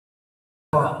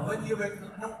When you were,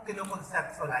 nung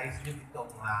kinoconceptualize nyo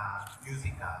itong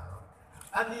musical,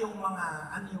 ano yung mga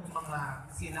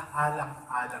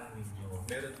sinaalang-alang ninyo?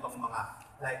 Meron bang mga,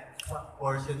 like, sa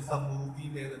portion sa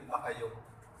movie, meron ba kayong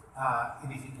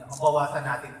inisip na, mabawasan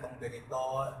natin itong ganito,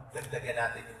 dagdagan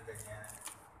natin yung ganyan?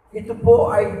 Ito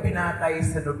po ay pinatay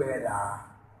sa nobela,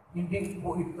 hindi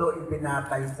po ito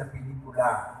ipinatay sa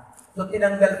pelikula. So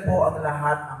tinanggal po ang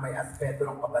lahat ng may aspeto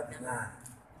ng kabadingan.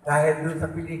 Dahil doon sa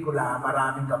pelikula,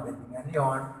 maraming kabadingan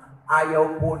yon,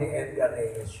 ayaw po ni Edgar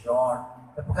Reyes yun.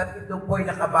 Sapagkat ito po ay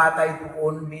nakabatay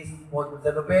doon mismo doon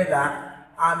sa nobela,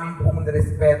 amin pong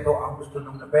nirespeto ang gusto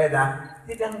ng nobela,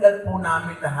 tinanggal po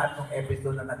namin lahat ng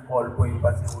episode na nag-call po yung pa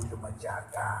si Julio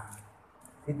Machaca.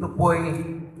 Ito po ay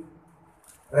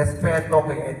respeto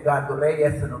kay Edgardo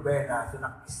Reyes sa nobela, so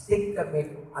nag-stick kami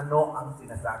kung ano ang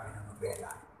sinasabi ng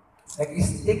nobela.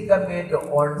 Nag-stick kami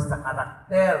doon sa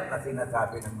karakter na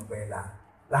sinasabi ng nobela.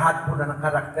 Lahat po na ng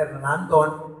karakter na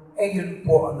nandun, yun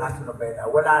po ang nasa nobela.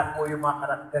 Wala po yung mga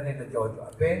karakter nila Jojo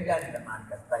Abella, nila Man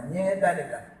Castañeda,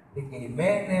 nila Ricky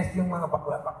Jimenez, yung mga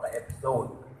bakla-bakla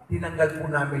episode. Tinanggal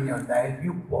po namin yon dahil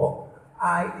yun po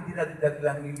ay idinagdag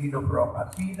lang ni Lino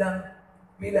Broca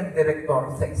bilang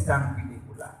direktor sa isang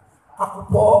pelikula. Ako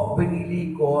po,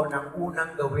 pinili ko ng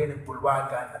unang gawin ng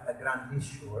Bulwagan at the Grand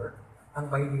Leisure ang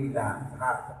Maynila,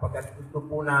 sapagkat gusto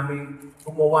po namin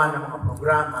gumawa ng mga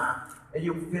programa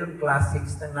yung film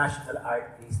classics ng national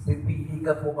artist, pipili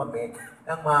ka po kami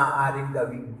ng maaaring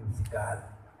gawing musical.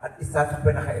 At isa sa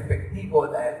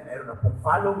pinaka-epektibo dahil meron na pong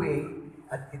following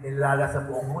at kinilala sa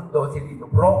buong mundo si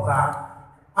Lino Broca.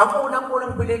 Ang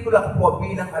unang-unang pelikula ko po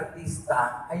bilang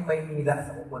artista ay Maynila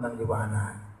sa Kuko ng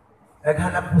Liwanag.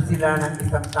 Naghanap po sila ng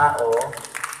isang tao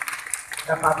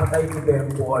na papatay si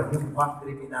Bembol, yung mukhang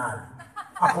kriminal.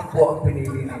 Ako po ang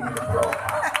pinili ni Lino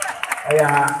Broca.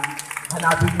 Kaya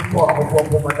hanapin niyo po, ako po ang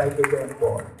pumatay kay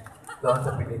Bembol doon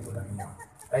sa pelikula niyo.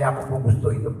 Kaya ako po gusto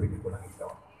itong pelikula ito.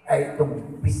 Ay,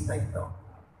 itong pista ito.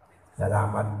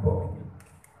 Salamat po.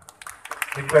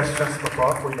 May questions pa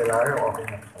po, Kuya Lar? Okay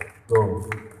na po. Go.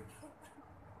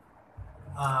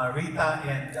 Rita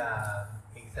and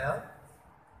Hazel,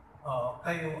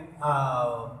 kayo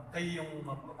yung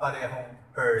parehong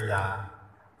Perla.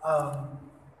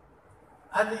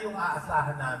 Ano yung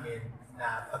aasahan namin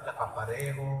na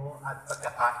pagkakapareho at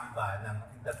pagkakaiba ng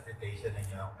interpretation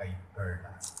ninyo kay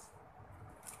Perla?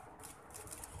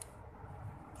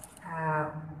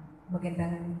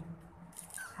 Magandang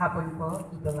hapon po,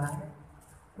 Tito Lar.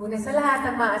 Una sa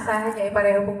lahat, ang maasahan niya ay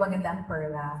pareho pong maganda ang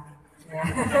Perla. Yeah.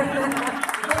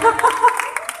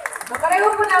 Pareho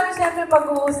po namin siyempre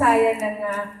pag-uusayan ng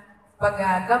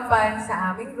paggampan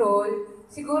sa aming role.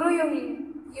 Siguro yung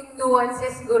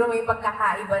nuances, siguro may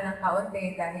pagkakaiba ng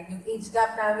kaunti dahil yung age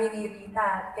gap namin ni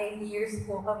Rita, 10 years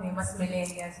po kami, mas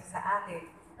millennials sa akin.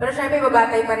 Pero syempre,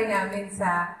 babatay pa rin namin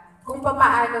sa kung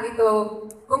paano ito,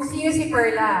 kung sino si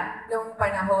Perla noong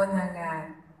panahon ng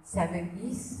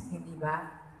 70s, hindi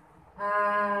ba?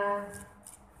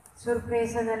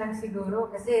 Sorpresa na lang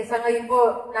siguro. Kasi sa ngayon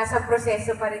po, nasa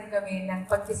proseso pa rin kami ng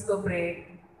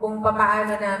pag-discover kung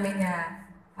paano namin na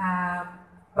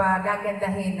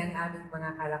pagagandahin ng aming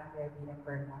mga karakter bilang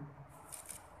Perla.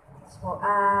 So,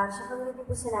 siya kagawin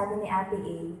po sinabi ni Ate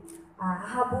A,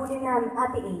 hahabulin namin,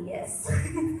 Ate A, yes.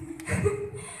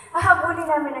 Hahabulin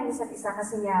namin ang isa't isa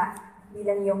kasi nga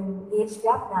bilang yung age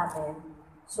gap namin.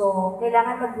 So,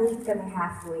 kailangan mag-meet kami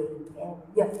halfway. And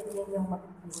yun yung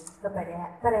mag-meet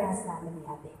parehas namin ni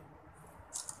Ate.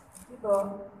 Ito.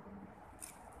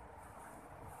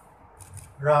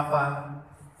 Rafa,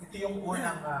 ito yung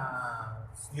unang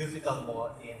musical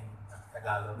mo in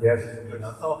Tagalog. Yes.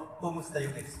 So, kumusta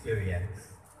yung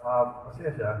experience?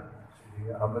 Masaya siya.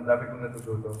 Actually, ang dami kong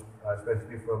natututo,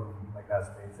 especially from my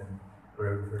castmates and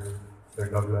for Sir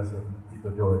Douglas and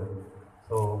Tito Joel.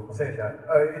 So, masaya siya.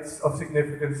 It's of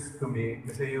significance to me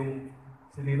kasi yung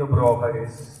si Lino Broca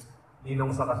is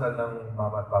ninong sa kasal ng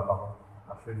mama at papa ko,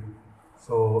 actually.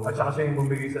 So, at saka siya yung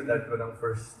bumigay sa dad ko ng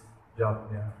first job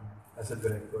niya as a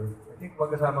director. I think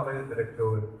magkasama kayo,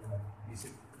 director,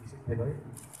 Isip Pinoy.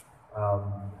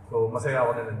 So, masaya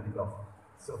ako na nandito ako.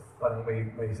 So, parang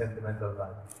may sentimental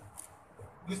value.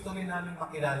 Gusto rin namin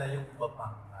makilala yung iba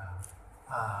pang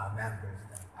members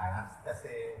ng cast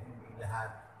kasi hindi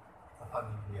lahat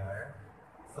familiar.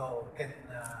 So, can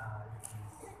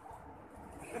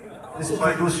just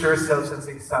introduce yourselves and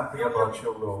say something about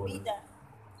your role.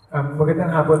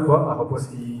 Magandang hapon po. Ako po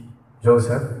si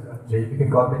Joseph. JP, you can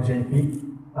call me JP.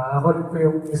 Ako rin po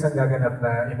yung isang gaganap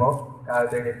na imo.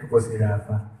 Ka-alternate ko po si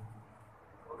Rafa.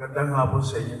 Magandang hapon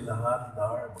sa inyo lahat,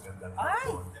 Dar. Magandang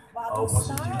hapon. Ako po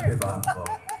si JP Bangko.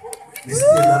 Miss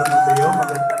Pilar Mateo,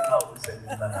 magandang hapon sa inyo.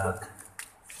 liwanag.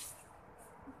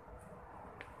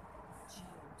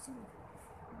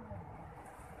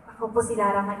 Ako po si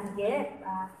Lara Manigit.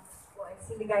 Po ay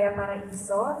si Ligaya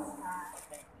Paraiso sa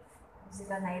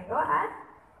musical na ito. At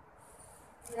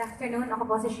good afternoon, ako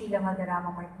po si Sheila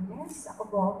Valderrama Martinez. Ako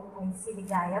po ay si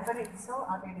Ligaya Paraiso,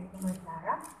 alternating with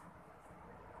Lara.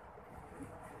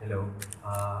 Hello.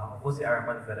 Ako po si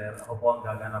Arman Ferrer. Ako po ang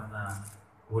gaganap na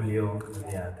Julio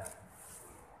Nadiaga.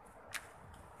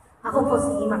 Ako po si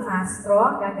Ima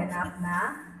Castro, gaganap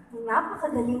na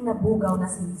napakagaling na bugaw na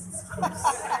si Mrs. Cruz.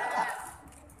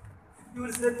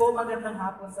 Dulce po, magandang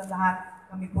hapon sa lahat.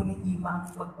 Kami po ni Ima ang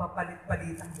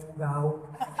magpapalit-palit ang bugaw.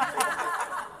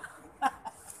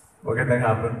 Magandang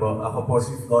hapon po. Ako po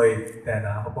si Floyd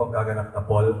Tena. Ako po ang gaganap na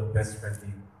Paul, best friend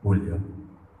ni Julio.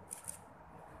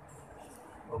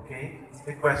 Okay?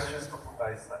 May questions pa po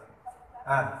tayo sa...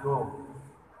 Go.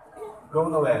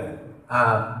 Go, Noel.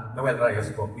 Noel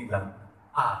Rayos po bilang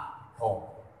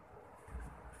ako.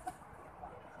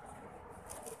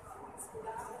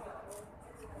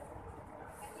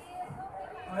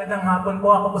 Magandang hapon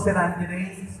po. Ako po si Randy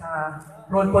Ray sa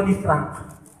role po ni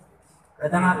Frank.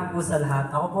 Magandang hapon po sa lahat.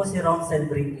 Ako po si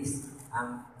Romsel Brigis.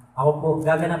 Ako po,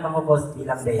 gaganap ako po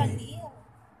bilang Benny.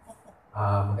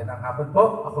 Magandang hapon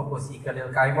po. Ako po si Khalil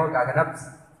Kaimo, gaganap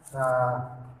sa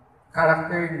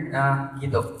character na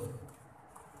Guido.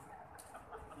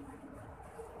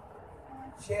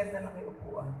 Share na lang kayo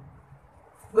upuan.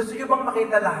 Gusto niyo bang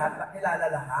makita lahat? Nakilala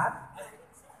lahat?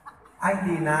 Ay,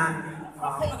 hindi na.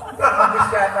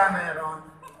 Amadis yata meron.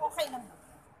 Okay naman.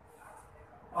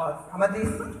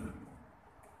 Amadis.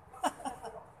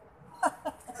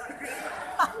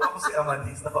 Ako si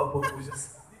Amadis. Nakaupo po siya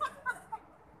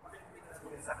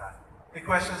sa... May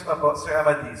questions pa po, Sir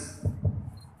Amadis.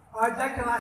 I'd like to